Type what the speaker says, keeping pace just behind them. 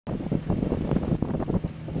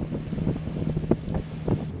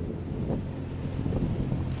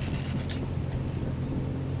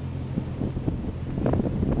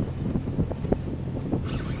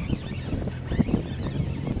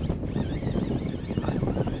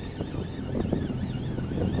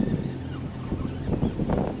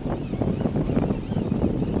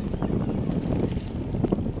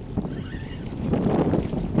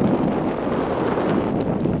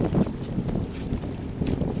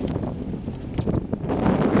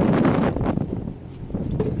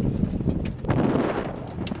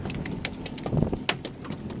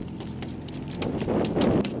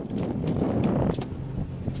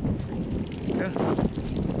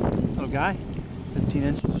15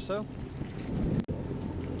 inches or so.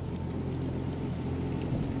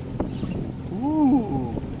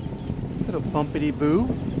 Ooh, little bumpity boo.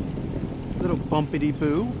 Little bumpity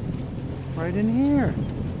boo. Right in here.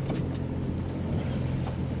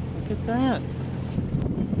 Look at that.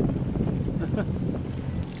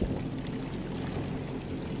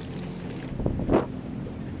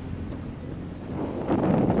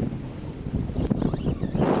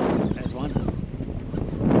 There's one.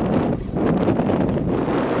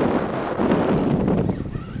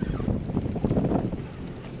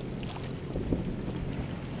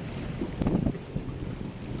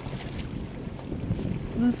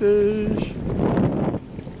 Bluefish.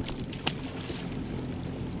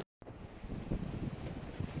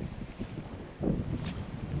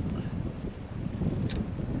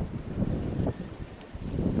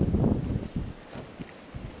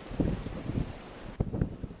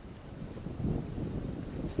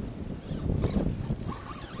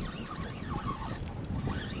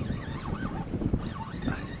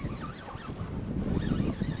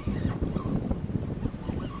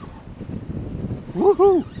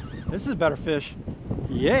 Woohoo! This is a better fish.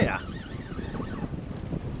 Yeah.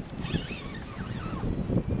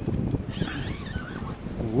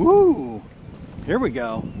 Woo! Here we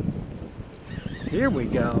go. Here we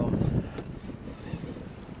go.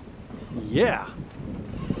 Yeah.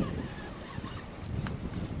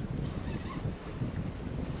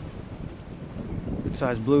 Good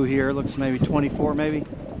size blue here. Looks maybe 24 maybe.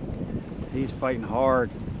 He's fighting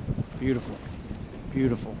hard. Beautiful.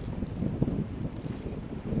 Beautiful.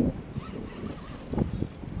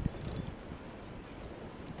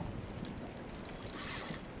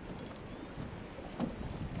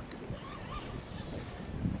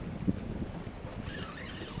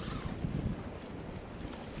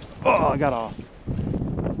 Oh, I got off.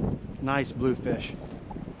 Nice bluefish.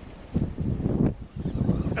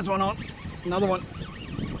 There's one on. Another one.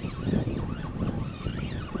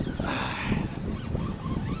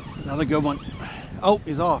 Another good one. Oh,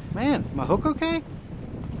 he's off. Man, my hook okay?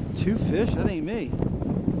 2 fish? That ain't me.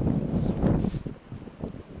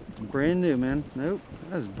 Brand new, man. Nope.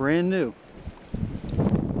 That's brand new.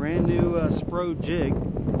 Brand new Spro jig.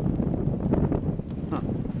 Huh.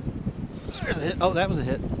 There's a hit. Oh, that was a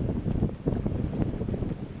hit.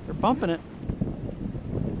 They're bumping it.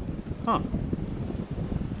 Huh.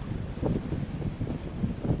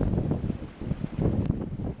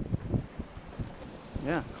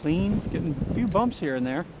 Yeah, clean. Getting a few bumps here and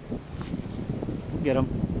there. Get them.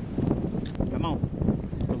 Come on.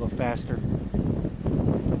 Go a little faster.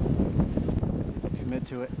 Commit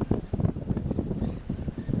to it.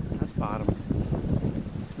 That's bottom.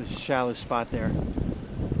 It's a shallow spot there.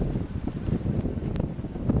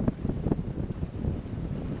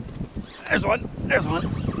 There's one. There's one.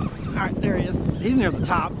 All right, there he is. He's near the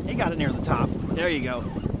top. He got it near the top. There you go.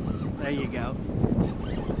 There you go.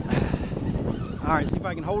 All right, see if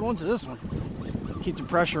I can hold on to this one. Keep the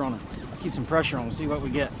pressure on him. Keep some pressure on him. See what we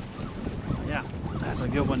get. Yeah, that's a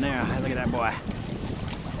good one there. Look at that boy.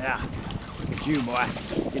 Yeah, look at you, boy.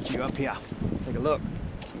 Get you up here. Take a look.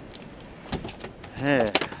 Yeah,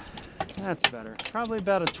 that's better. Probably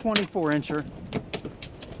about a 24-incher.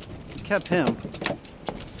 Kept him.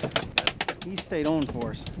 He stayed on for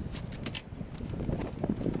us.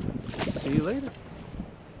 See you later,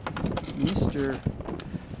 Mr.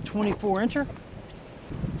 24-incher.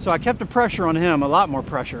 So I kept the pressure on him, a lot more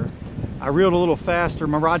pressure. I reeled a little faster.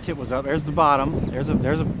 My rod tip was up. There's the bottom. There's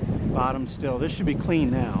a bottom still. This should be clean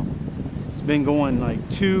now. It's been going like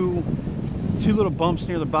two little bumps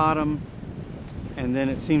near the bottom, and then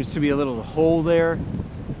it seems to be a little hole there.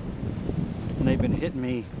 And they've been hitting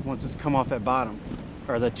me once it's come off that bottom,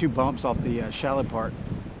 or the 2 bumps off the shallow part.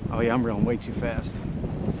 Oh yeah, I'm reeling way too fast.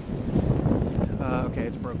 Okay,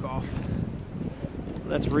 it's broke off.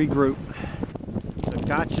 Let's regroup. So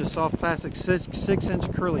gotcha soft plastic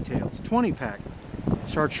 6-inch curly tails, 20 pack,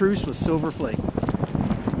 chartreuse with silver flake.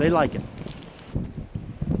 They like it.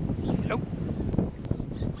 Nope.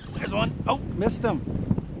 There's one. Oh, missed him.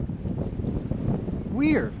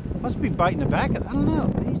 Weird. Must be biting the back of it. I don't know.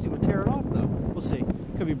 They usually would tear it off though. We'll see.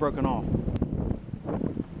 Could be broken off.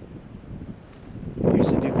 I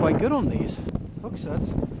usually do quite good on these hook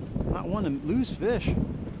sets. Not one to lose fish.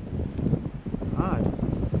 Odd.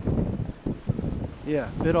 Yeah,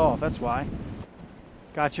 bit off, that's why.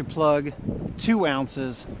 Got your plug, 2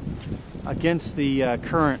 ounces against the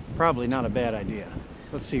current. Probably not a bad idea.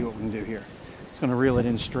 So let's see what we can do here. Just gonna reel it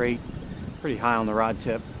in straight, pretty high on the rod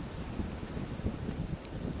tip.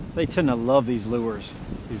 They tend to love these lures,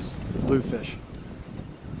 these bluefish.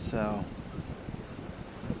 So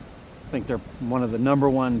think they're one of the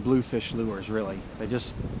 #1 bluefish lures, really. They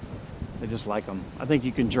just like them. I think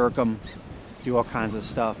you can jerk them, do all kinds of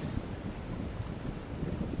stuff.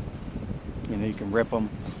 You know, you can rip them,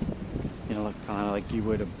 you know, kind of like you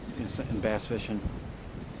would in bass fishing,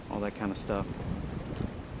 all that kind of stuff.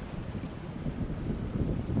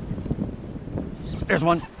 There's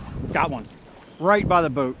one. Got one. Right by the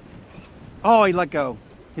boat. Oh, he let go.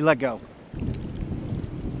 He let go.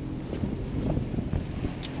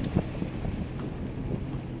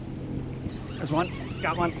 There's one.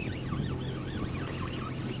 Got one.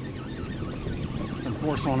 Some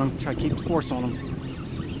force on him. Try to keep the force on him.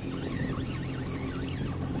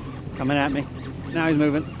 Coming at me. Now he's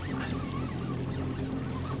moving.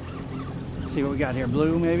 Let's see what we got here.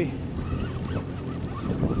 Blue, maybe?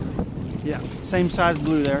 Yeah, same size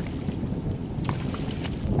blue there.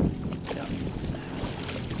 Yeah.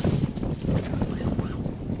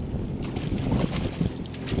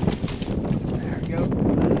 There we go.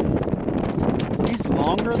 He's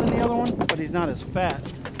longer than the other one, but he's not as fat.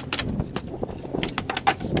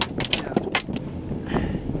 Yeah.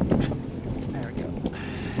 There we go.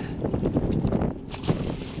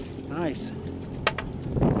 Nice.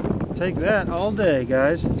 Take that all day,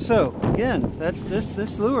 guys. So again,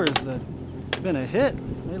 this lure has been a hit.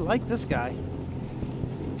 They like this guy.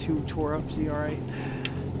 Tube tore up. Is he all right? That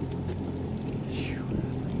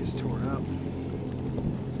thing is tore up.